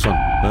and then this one.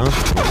 No?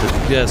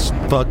 Yes,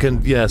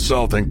 fucking yes.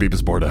 Oh, thank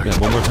Beavis Bordak. Yeah,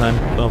 one more time.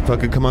 Oh,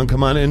 fucking come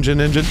on, engine.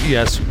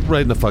 Yes,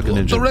 right in the fucking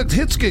engine. Direct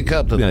hit ski,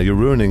 Captain. Yeah, you're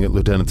ruining it,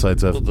 Lieutenant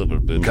Sidestep.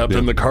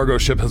 Captain, the cargo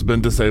ship has been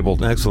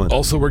disabled. Excellent.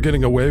 Also, we're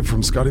getting a wave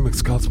from Scotty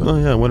McScotsman. Oh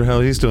yeah, I wonder how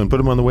he's doing. Put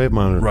him on the wave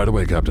monitor. Right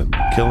away, Captain.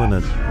 Killing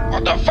it.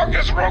 What the fuck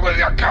is wrong with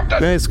you,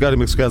 Captain? Hey, Scotty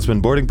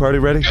McScotsman, boarding party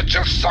ready? You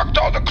just sucked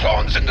all the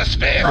clones into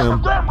space.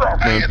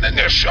 Hey, and then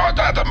you shot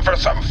at them for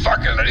some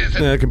fucking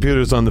reason. Yeah,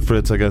 computer's on the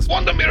fritz, I guess.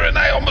 Wondermere and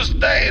I almost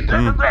died.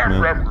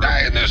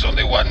 And there's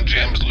only one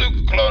James Luke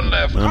clone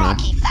left.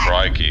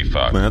 Crikey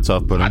fuck. That's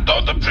off-putting. I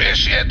don't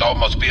appreciate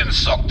almost being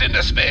sucked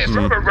into space.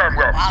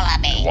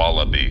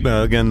 Wallaby.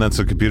 Again, that's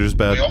the computer's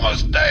bad. We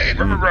almost died.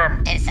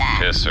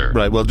 Pisser.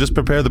 Right, well, just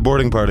prepare the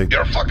boarding party.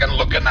 You're fucking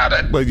looking at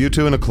it. Well, you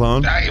two and a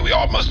clone? Hey, we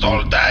almost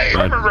all died.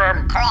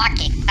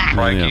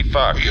 Crikey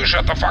fuck. You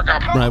shut the fuck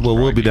up. Right, well,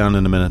 we'll be down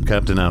in a minute.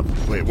 Captain out.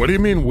 Wait, what do you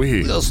mean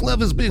we?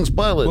 Slev is being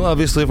spotted. Well,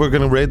 obviously, if we're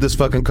going to raid this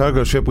fucking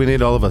cargo ship, we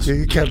need all of us.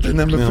 Hey, Captain,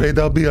 I'm afraid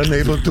I'll be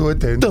unable to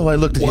attend. Oh, I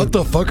looked at you. What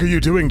the fuck are you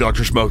doing,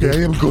 Dr. Smokey?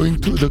 I am going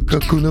to the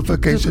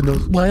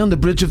cocoonificationals. Why on the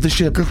bridge of the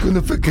ship?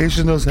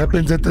 Cocoonificationals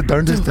happens at the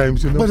darndest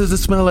times, you know. What does it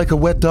smell like? A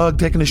wet dog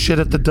taking a shit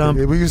at the dump?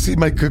 Hey, will you see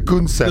my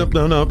cocoon sack?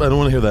 No, I don't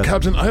want to hear that.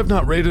 Captain, I have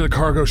not raided a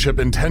cargo ship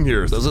in 10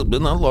 years. Has it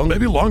been that long?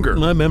 Maybe longer.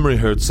 My memory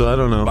hurts, so I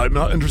don't know. I'm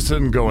not interested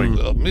in going.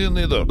 Me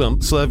neither.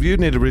 Slav, you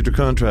need to read your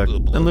contract.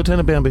 And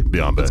Lieutenant Bambi.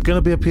 Bambi. It's going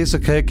to be a piece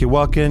of cake. You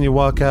walk in, you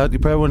walk out. You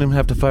probably won't even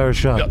have to fire a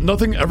shot. Yeah,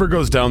 nothing ever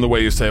goes down the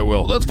way you say it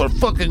will. That's for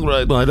fucking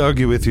right. Well, I'd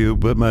argue with you,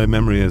 but my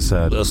memory is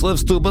sad.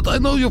 Slev's too, but I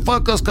know you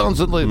fuck us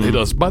constantly. He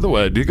does. By the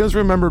way, do you guys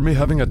remember me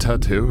having a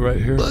tattoo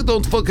right here? I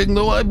don't fucking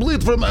know. I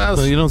bleed from ass.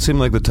 Well, you don't seem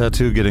like the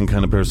tattoo-getting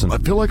kind of person. I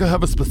feel like I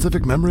have a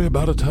specific memory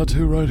about a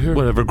tattoo right here.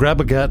 Whatever, grab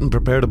a gat and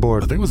prepare to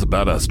board. I think it was a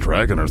badass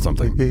dragon or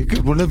something. Hey,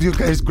 could one of you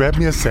guys grab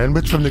me a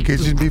sandwich from the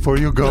kitchen before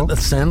you go? A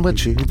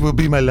sandwich? It will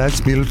be my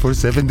last meal for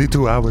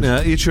 72 hours.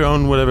 Yeah, eat your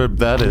own whatever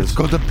that is. It's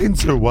called a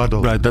pincer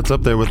waddle. Right, that's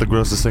up there with the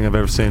grossest thing I've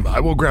ever seen. I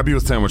will grab you a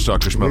sandwich,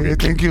 Dr. Smokey. Hey,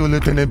 thank you,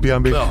 Lieutenant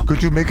Biambi. Oh.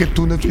 Could you make it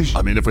tuna fish?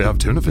 I mean, if we have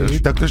tuna fish. Hey,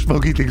 Dr.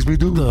 Smokey thinks we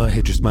do. Oh, I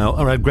hate your smile.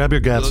 All right, grab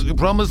your gats. You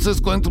promise this is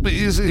going to be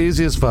easy?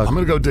 Easy as fuck. I'm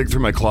gonna go dig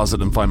through my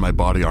closet and find my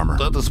body armor.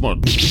 That is smart.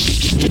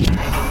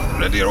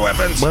 Ready your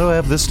weapons. Why do I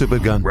have this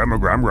stupid gun?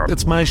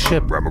 It's my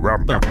ship.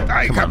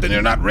 Aye, Captain,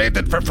 you're not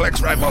rated for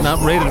flex rifles.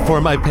 Not rated for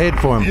him. I paid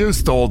for him. You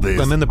stole these.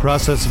 I'm in the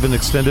process of an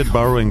extended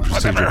borrowing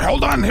procedure. Whatever,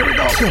 hold on, here we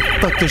go.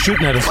 Fuck, they're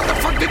shooting at us. What the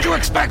fuck did you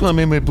expect? Well, I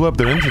mean, we blew up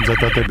their engines. I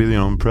thought they'd be,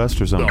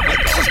 impressed or something.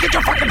 Just get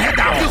your fucking head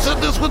down. You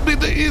said this would be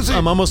the easy.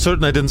 I'm almost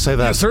certain I didn't say You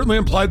that. certainly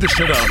implied the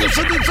shit out. You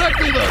said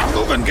exactly that. I'm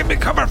moving, give me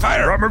cover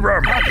fire.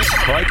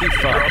 Crikey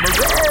fuck.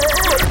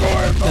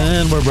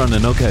 And we're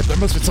running. Okay. There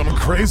must be something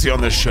crazy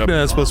on this ship.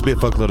 Yeah, it's supposed to be a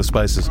fuckload of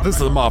spices. This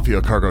is a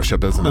mafia cargo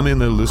ship, isn't it? I mean,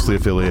 they're loosely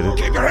affiliated.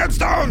 Keep your heads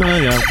down. Oh,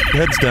 yeah.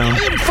 Heads down.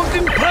 I'm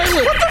fucking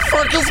pilot. What the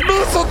fuck is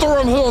Minnesota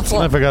on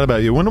Hillside? I forgot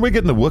about you. When are we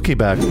getting the Wookiee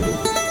back?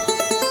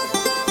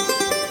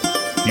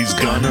 He's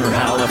Gunner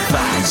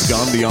Halifax. He's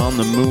gone beyond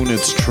the moon,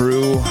 it's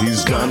true.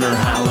 He's Gunner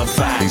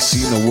Halifax. He's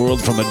seen the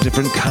world from a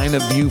different kind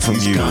of view from you.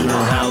 He's Gunner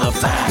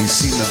Halifax. He's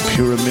seen the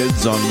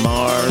pyramids on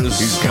Mars.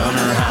 He's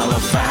Gunner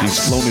Halifax.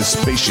 He's flown his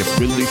spaceship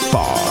really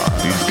far.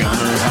 He's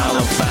Gunner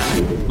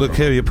Halifax. Look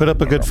here, you put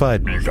up a good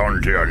fight.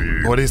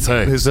 What do you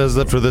say? He says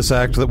that for this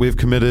act that we've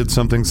committed,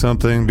 something,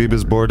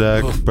 Beavis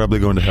Bordak, probably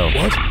going to hell.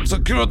 What?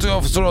 Security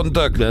officer on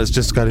deck. Yeah, it's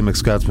just Scotty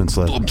McScotsman's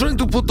sled. I'm trying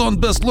to put on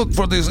best look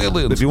for these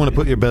aliens. If you want to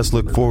put your best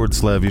look forward,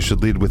 Slev, you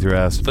should lead with your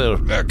ass. Fair.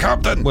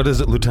 Captain. What is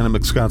it, Lieutenant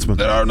McScotsman?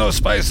 There are no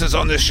spices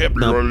on this ship.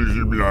 No. What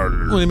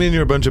do you mean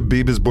you're a bunch of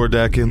Beavis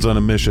Bordakians on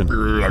a mission?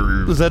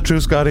 Is that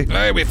true, Scotty?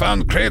 Hey, we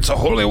found crates of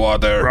holy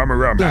water.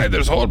 Hey,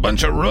 there's a whole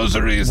bunch of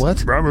rosaries. What?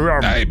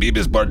 Hey,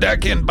 Beavis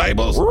Bordakian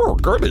Bibles.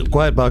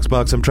 Quiet,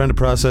 Box. I'm trying to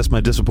process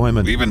my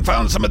disappointment. We even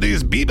found some of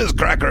these Beavis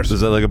crackers.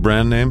 Is that like a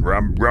brand name?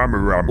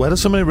 Why do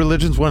so many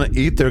religions want to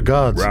eat their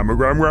gods?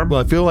 Well,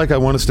 I feel like I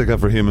want to stick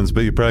up for humans,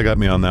 but you probably got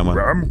me on that one.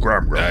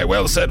 Hey,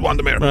 well said,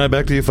 Wandamir. All right,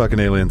 back to you fucking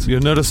aliens. You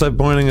notice I'm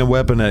pointing a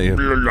weapon at you.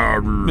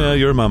 Yeah,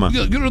 you're a mama.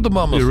 You're the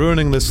mama. You're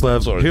ruining this,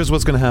 Slev. Sorry. Here's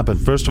what's going to happen.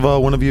 First of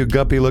all, one of you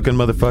guppy-looking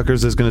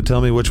motherfuckers is going to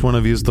tell me which one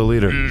of you's the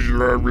leader.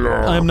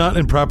 I'm not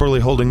improperly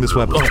holding this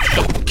weapon.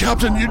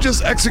 Captain, you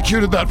just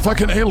executed that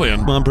fucking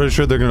alien. Well, I'm pretty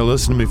sure they're going to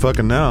listen to me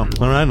fucking now.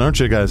 All right, aren't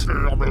you guys?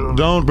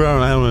 Don't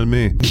brown out with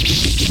me.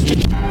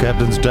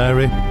 Captain's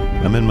diary.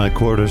 I'm in my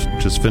quarters,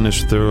 just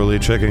finished thoroughly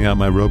checking out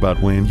my robot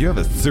wing. You have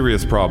a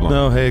serious problem.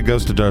 No, hey,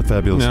 Ghost of Darth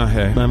Fabulous. No,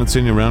 hey. I haven't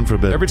seen you around for a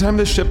bit. Every time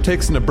this ship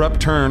takes an abrupt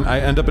turn, I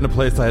end up in a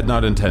place I had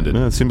not intended.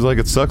 Yeah, it seems like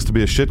it sucks to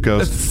be a shit A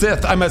ghost.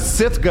 Sith. I'm a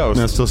Sith ghost.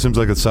 Yeah, it still seems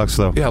like it sucks,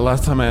 though. Yeah,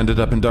 last time I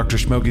ended up in Dr.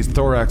 Schmoggy's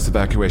thorax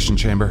evacuation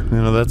chamber.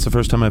 You know, that's the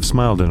first time I've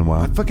smiled in a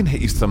while. I fucking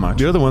hate you so much.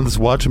 You're the one that's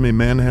watching me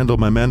manhandle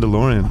my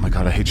Mandalorian. Oh my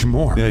god, I hate you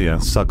more. Yeah,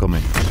 suckle me.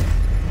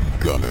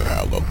 Gunner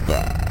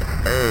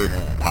Halifax.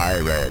 Earth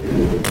pirate.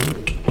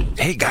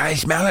 Hey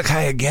guys,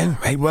 Malachi again.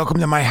 Hey, welcome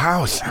to my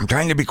house. I'm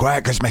trying to be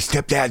quiet because my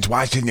stepdad's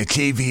watching the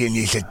TV and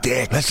he's a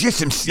dick. Let's get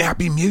some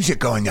snappy music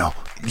going though.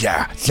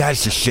 Yeah,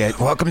 that's the shit.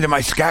 Welcome to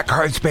my Scat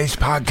Cards Based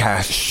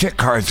podcast, Shit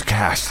Cards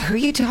Cast. Who are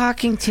you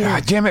talking to?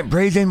 God damn it,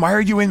 Braden, why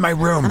are you in my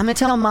room? I'm gonna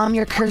tell Mom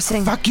you're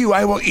cursing. Fuck you,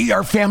 I will eat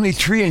our family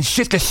tree and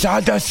shit the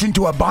sawdust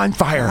into a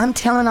bonfire. I'm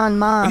telling on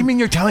Mom. What do you mean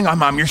you're telling on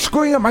Mom? You're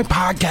screwing up my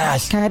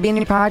podcast. Can I be in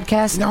your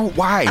podcast? No,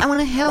 why? I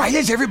want to help. Why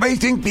does everybody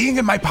think being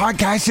in my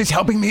podcast is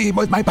helping me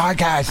with my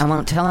podcast? I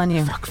won't tell on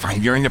you. Fuck,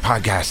 fine, you're in the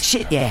podcast.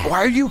 Shit, yeah. Why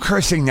are you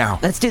cursing now?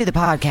 Let's do the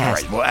podcast. All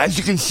right, well, as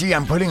you can see,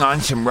 I'm putting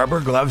on some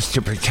rubber gloves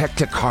to protect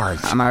the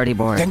cards. I'm already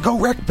bored. Then go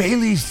wreck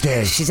Bailey's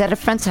day. She's at a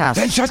friend's house.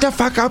 Then shut the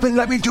fuck up and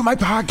let me do my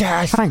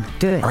podcast. Fine,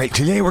 do it. All right,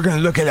 today we're going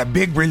to look at a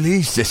big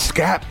release, the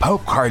SKAT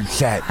Pope card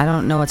set. I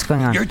don't know what's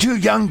going on. You're too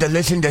young to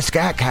listen to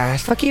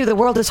SKATCAST. Fuck you, the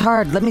world is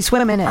hard. Let me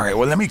swim in it. All right,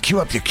 well, let me cue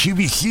up the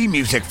QVC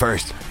music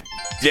first.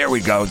 There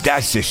we go.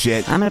 That's the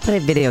shit. I'm gonna play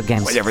video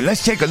games. Whatever.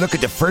 Let's take a look at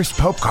the first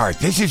Pope card.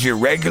 This is your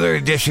regular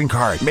edition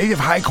card, made of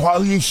high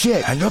quality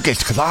shit. And look,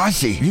 it's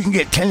glossy. You can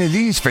get 10 of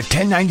these for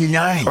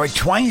 $10.99, or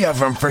 20 of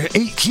them for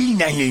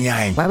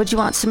 $18.99. Why would you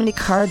want so many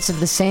cards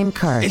of the same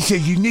card? It's a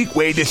unique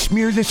way to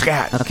smear the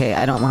scat. Okay,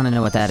 I don't want to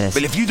know what that is.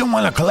 But if you don't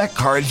want to collect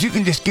cards, you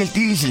can just get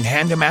these and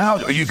hand them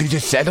out, or you can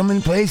just set them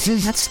in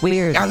places. That's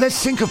weird. Now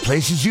let's think of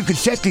places you could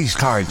set these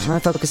cards. I'm gonna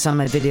focus on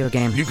my video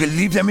game. You could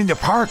leave them in the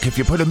park if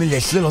you put them in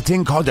this little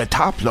thing called a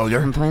top loader.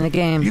 I'm playing the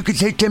game. You could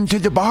take them to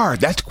the bar.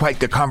 That's quite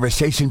the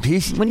conversation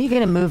piece. When are you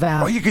gonna move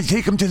out? Or you could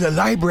take them to the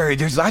library.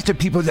 There's lots of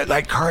people that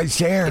like cards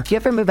there. If you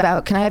ever move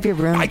out, can I have your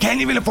room? I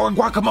can't even afford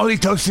guacamole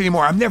toast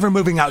anymore. I'm never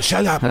moving out.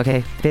 Shut up.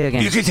 Okay, video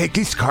games. You could take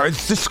these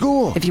cards to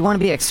school. If you want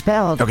to be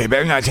expelled. Okay,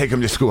 better not take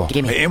them to school.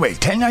 Gimme. But anyway,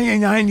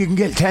 $10.99 you can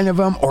get 10 of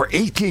them, or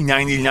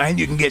 $18.99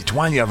 you can get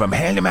 20 of them.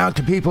 Hand them out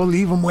to people.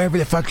 Leave them wherever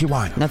the fuck you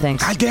want. No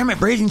thanks. God damn it,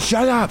 Braden,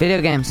 shut up.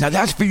 Video games. Now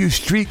that's for you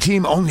street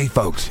team only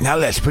folks. Now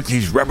let's put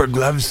these rubber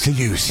gloves to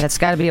use. That's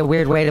gotta be a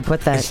weird way to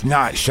put that. It's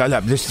not. Shut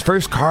up. This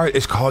first card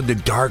is called the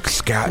Dark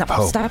Scat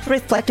Pope. Stop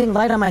reflecting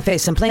light on my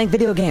face. I'm playing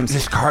video games.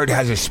 This card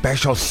has a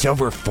special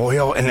silver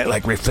foil and it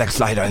like reflects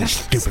light on his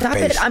stupid Stop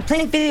face. it. I'm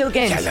playing video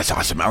games. Yeah, that's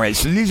awesome. All right,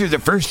 so these are the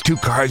first two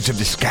cards of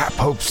the Scat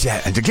Pope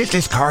set. And to get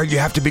this card, you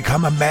have to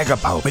become a Mega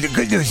Pope. But the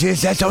good news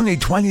is that's only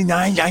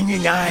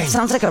 $29.99.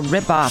 Sounds like a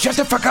ripoff. Shut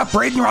the fuck up,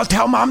 Braden, or I'll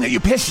tell Mom that you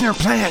pissed in her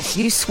plants.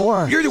 You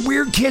swore. You're the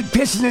weird kid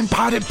pissing in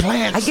potted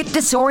plants. I get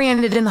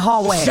disoriented in the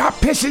hallway. Stop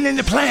pissing in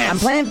the plants. I'm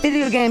playing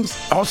video games.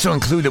 Also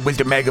included with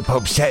the Mega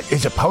Pope set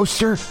is a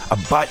poster, a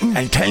button,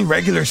 and 10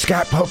 regular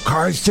Scat Pope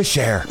cards to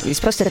share. Are you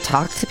supposed to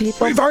talk to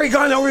people? We've already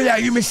gone over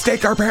that. You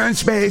mistake our parents'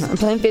 space. I'm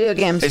playing video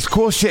games. It's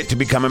cool shit to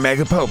become a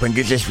Mega Pope and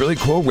get this really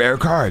cool rare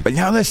card. But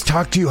now let's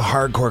talk to you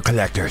hardcore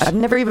collectors. I've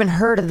never even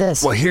heard of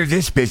this. Well, hear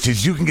this,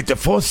 bitches. You can get the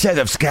full set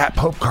of Scat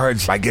Pope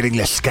cards by getting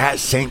the Scat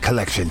Saint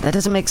collection. That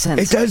doesn't make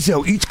sense. It does,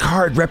 though. Each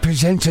card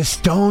represents a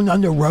stone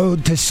on the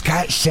road to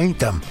Scat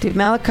Saintdom. Dude,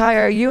 Malachi,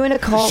 are you in a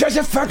cult? Shut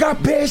the fuck up,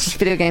 bitch! bitch?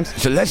 Video games.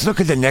 So let's look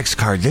at the next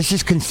card. This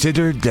is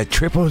considered the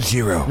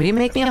 000. Will you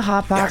make me a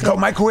hot pocket? Go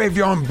microwave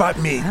your own butt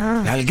meat.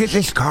 Now to get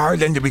this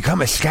card and to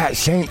become a Skat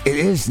Saint, it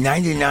is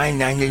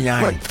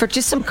 $99.99. What, for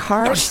just some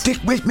cards? Now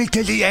stick with me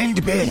to the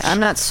end, bitch. I'm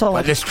not sold.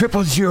 But this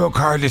 000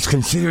 card is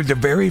considered the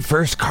very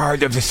first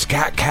card of the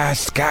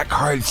SKATCAST Skat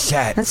card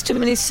set. That's too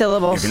many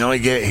syllables. You can only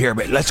get it here,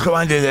 but let's go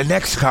on to the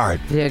next card.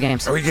 Video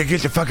games. Or we can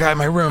get the fuck out of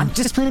my room. I'm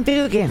just playing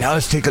video games. Now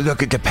let's take a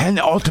look at the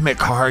penultimate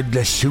card,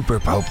 the Super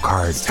Pope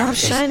card. Stop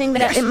shining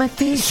that in my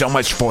face. So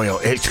much foil.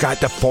 It's got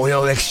the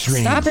foil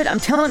extreme. Stop it. I'm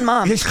telling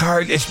Mom. This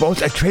card is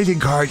both a trading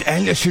card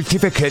and a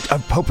certificate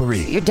of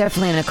popery. You're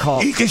definitely in a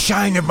cult. Eat the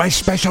shine of my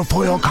special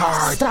foil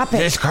card. Stop it.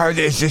 This card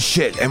is the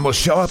shit and will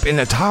show up in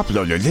the top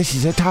loader. This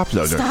is a top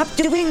loader. Stop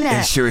doing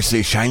that. It's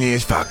seriously shiny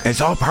as fuck.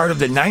 It's all part of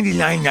the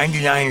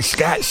 $99.99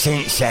 Skat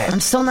Saint set. I'm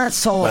still not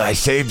sold. Well, I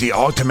saved the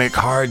ultimate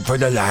card for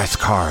the last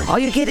card. All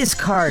you get is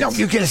cards. No,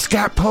 you get a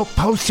Skat Pope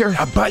poster,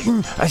 a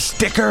button, a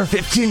sticker,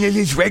 15 of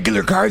these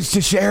regular cards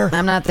to share.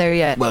 I'm not there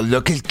yet. Well,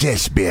 look at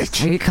this,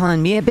 bitch. Are you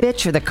calling me a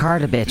bitch or the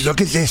card a bitch?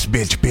 Look at this,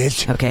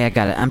 bitch. Okay, I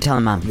got it. I'm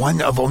telling Mom.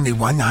 One of only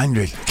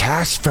 100.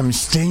 Cast from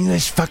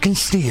stainless fucking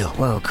steel.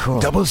 Whoa, cool.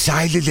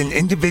 Double-sided and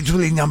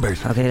individually numbered.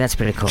 Okay, that's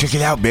pretty cool. Check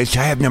it out, bitch.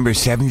 I have number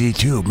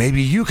 72.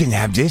 Maybe you can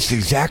have this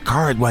exact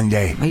card one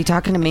day. Are you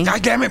talking to me?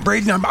 God damn it,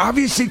 Braden. I'm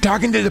obviously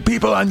talking to the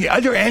people on the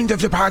other end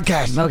of the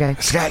podcast. Okay.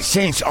 Skat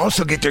Saints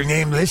also get their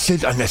name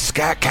listed on the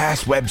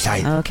SKATCAST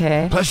website.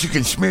 Okay. Plus, you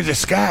can smear the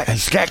skat, and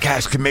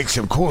SKATCAST can make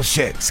some cool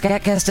shit.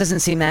 SKATCAST doesn't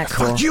seem that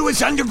cool. Fuck you,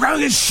 it's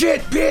underground as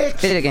shit, bitch.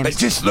 Video games. But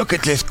just look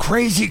at this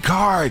crazy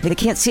card. They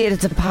can't see it.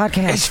 It's a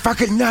podcast. It's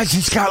fucking nuts.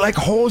 It's got like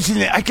holes in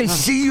it. I can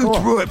see you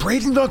through it.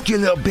 Braden, look, you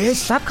little bitch.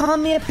 Stop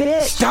calling me a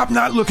bitch. Stop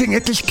not looking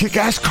at this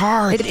kick-ass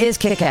card. It is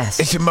kick-ass.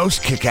 It's the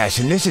most kick-ass,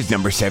 and this is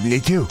number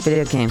 72.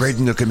 Video games.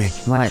 Braden, look at me.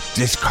 What?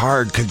 This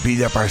card could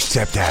beat up our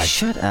stepdad.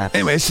 Shut up.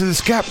 Anyway, so the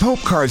Skat Pope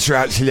cards are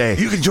out today.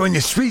 You can join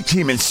the street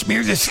team and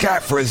smear the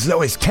skat for as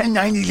low as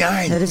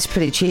 $10.99. That is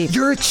pretty cheap.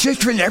 You're a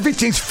chitrin.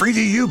 Everything's free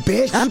to you,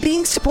 bitch. I'm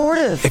being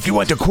supportive. If you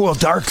want a cool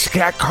dark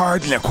skat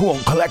card and a cool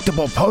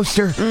collectible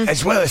poster,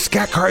 as well as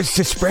skat cards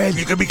to spread,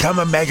 you can become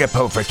a mega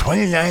pope for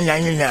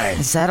 $29.99.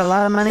 Is that a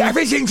lot of money?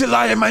 Everything's a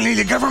lot of money.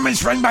 The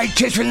government's run by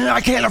chitrin and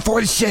I can't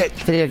afford shit.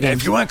 Video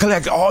games. If you want to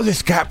collect all the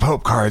Skat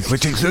Pope cards,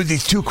 which include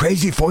these two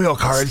crazy foil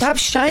cards. Stop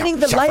shining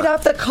the light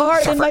off the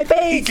card in my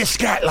face. Eat the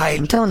skat light.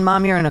 I'm telling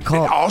Mom you're in a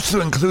cult. It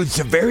also includes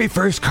the very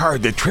first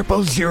card, the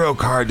 000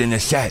 card in the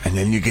set. And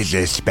then you get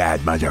this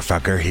bad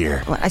motherfucker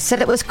here. Well, I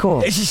said it was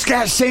cool. It's a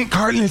Skat Saint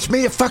card and it's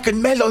made of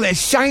fucking metal and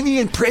it's shiny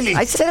and pretty.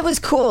 I said it was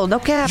cool. No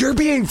cap. You're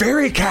being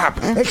very cap.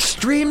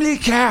 Extremely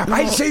cap. No.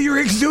 I'd say you're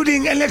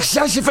exuding an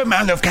excessive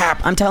amount of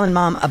cap. I'm telling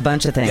Mom a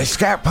bunch of The things.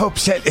 Skat Pope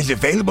set is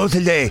available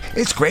today.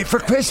 It's great for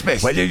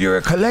Christmas. Whether you're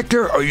a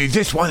collector or you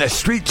just want a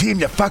street team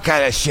to fuck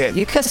out of shit.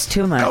 You cuss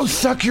too much. Go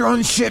suck your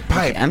own shit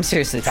pipe. Okay, I'm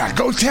seriously.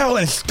 Go tell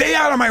and stay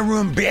out of my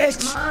room,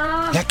 bitch.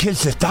 That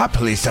kid's the thought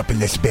police up in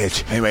this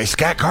bitch. Anyway,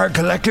 skat card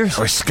collectors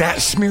or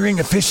skat smearing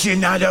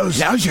aficionados,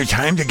 now's your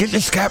time to get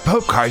the Skat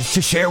Pope cards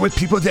to share with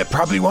people that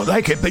probably won't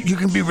like it, but you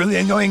can be really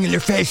annoying in their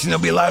face and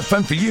it'll be a lot of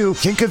fun for you.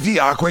 Think of the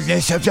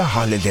awkwardness of the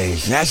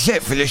holidays. And that's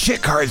it for the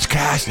Shit Cards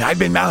cast. And I've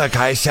been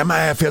Malachi,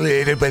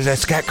 semi-affiliated with the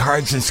Skat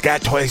Cards and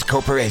Skat Toys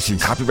Corporation.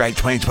 Copyright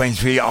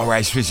 2023, all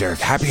rights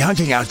reserved. Happy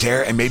hunting out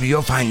there, and maybe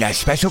you'll find that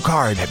special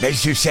card that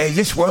makes you say,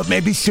 this world may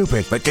be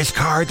stupid, but this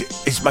card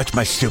is much,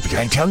 much stupider.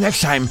 Until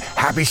next time,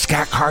 happy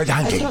Skat Card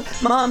hunting.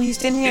 Mom,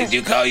 he's in here. Did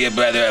you call your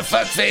brother a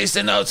fuckface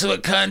and also a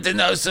cunt and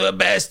also a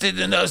bastard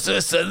and also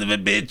a son of a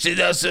bitch and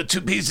also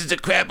two pieces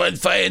of crap on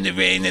fire in the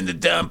rain in the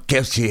dump?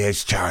 Guilty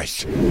as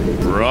charged.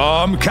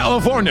 From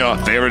California,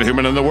 favorite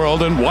human in the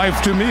world and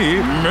wife to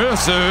me,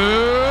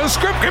 Mrs.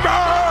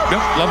 Scriptkeeper.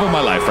 Yep, love of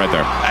my life right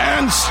there.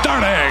 And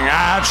starting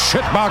at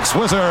Shitbox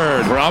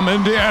Wizard from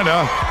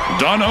Indiana,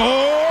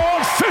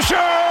 Donald Fisher.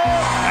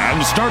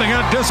 And starting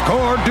at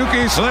Discord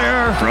Dookie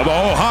Slayer from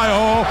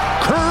Ohio,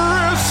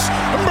 Chris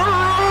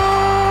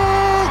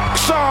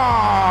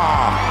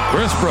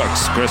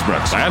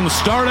Brooks. And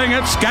starting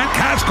at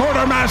SKATCAST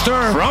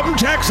Quartermaster from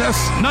Texas,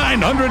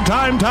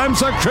 900-time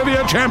suck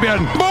trivia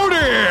champion,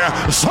 Bodhi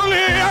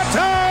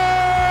Soliata.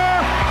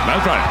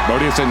 That's right,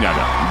 Bodhi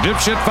Soliata.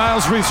 Dipshit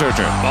Files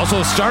researcher.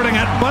 Also starting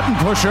at Button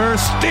Pusher,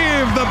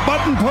 Steve the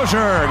Button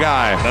Pusher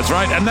guy. That's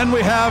right. And then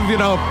we have,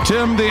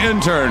 Tim the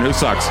intern who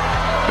sucks.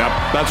 Yep,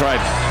 that's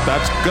right.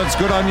 That's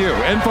good on you.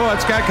 Info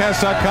at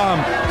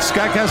SKATCAST.com.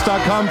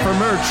 SKATCAST.com for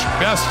merch.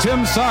 Yes,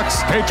 Tim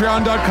sucks.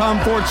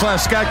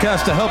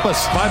 Patreon.com/SKATCAST to help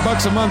us.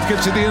 $5 a month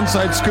gets you the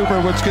inside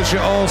scooper, which gets you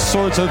all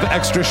sorts of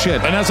extra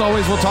shit. And as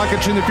always, we'll talk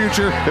at you in the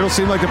future. It'll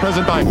seem like the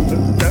present. Bye.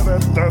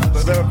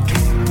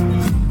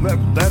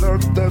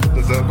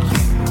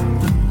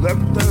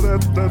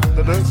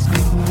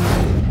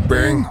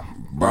 Bing,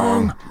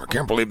 bong. I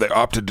can't believe they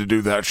opted to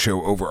do that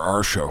show over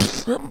our show.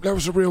 That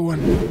was a real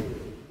one.